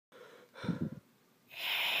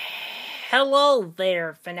Hello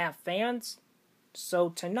there, FNAF fans! So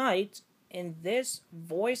tonight, in this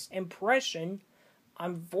voice impression,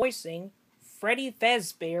 I'm voicing Freddy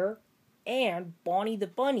Fazbear and Bonnie the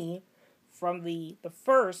Bunny from the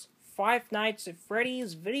first Five Nights at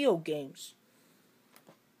Freddy's video games.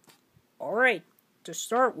 Alright, to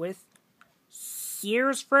start with,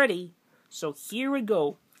 here's Freddy. So here we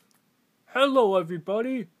go. Hello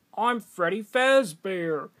everybody, I'm Freddy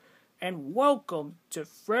Fazbear. And welcome to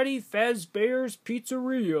Freddy Fazbear's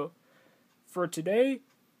Pizzeria. For today,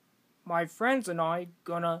 my friends and I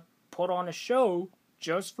gonna put on a show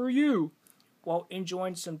just for you while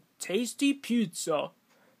enjoying some tasty pizza.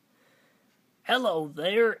 Hello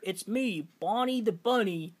there, it's me, Bonnie the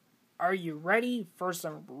Bunny. Are you ready for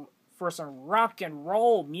some rock and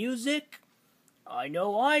roll music? I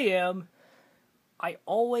know I am. I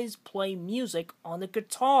always play music on the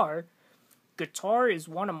guitar. Guitar is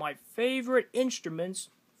one of my favorite instruments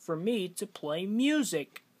for me to play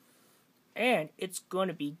music. And it's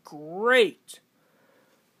gonna be great.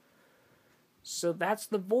 So that's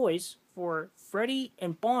the voice for Freddy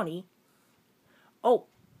and Bonnie. Oh,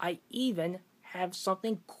 I even have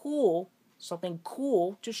something cool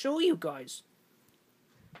to show you guys.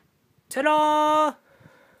 Ta-da!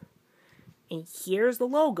 And here's the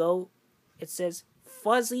logo. It says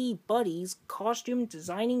Fuzzy Buddies Costume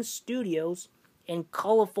Designing Studios in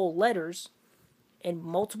colorful letters and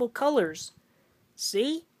multiple colors.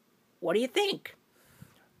 See? What do you think?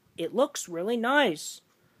 It looks really nice.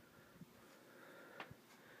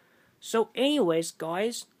 So anyways,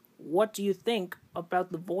 guys, what do you think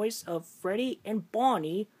about the voice of Freddy and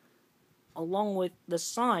Bonnie along with the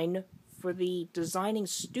sign for the Designing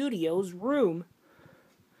Studios room?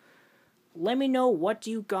 Let me know, what do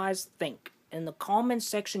you guys think in the comment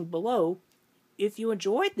section below. If you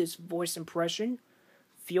enjoyed this voice impression,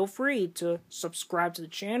 feel free to subscribe to the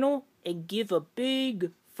channel and give a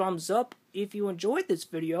big thumbs up if you enjoyed this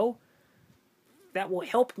video. That will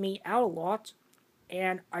help me out a lot,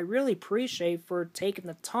 and I really appreciate for taking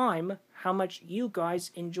the time how much you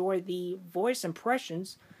guys enjoy the voice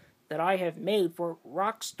impressions that I have made for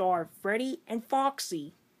Rockstar Freddy and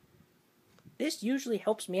Foxy. This usually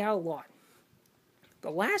helps me out a lot. The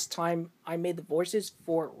last time I made the voices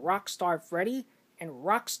for Rockstar Freddy and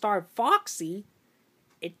Rockstar Foxy,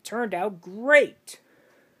 it turned out great.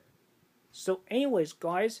 So anyways,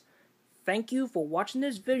 guys, thank you for watching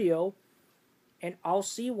this video, and I'll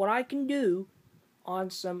see what I can do on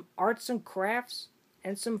some arts and crafts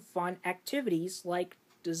and some fun activities like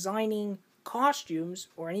designing costumes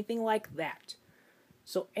or anything like that.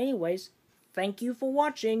 So anyways, thank you for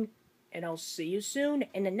watching, and I'll see you soon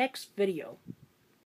in the next video.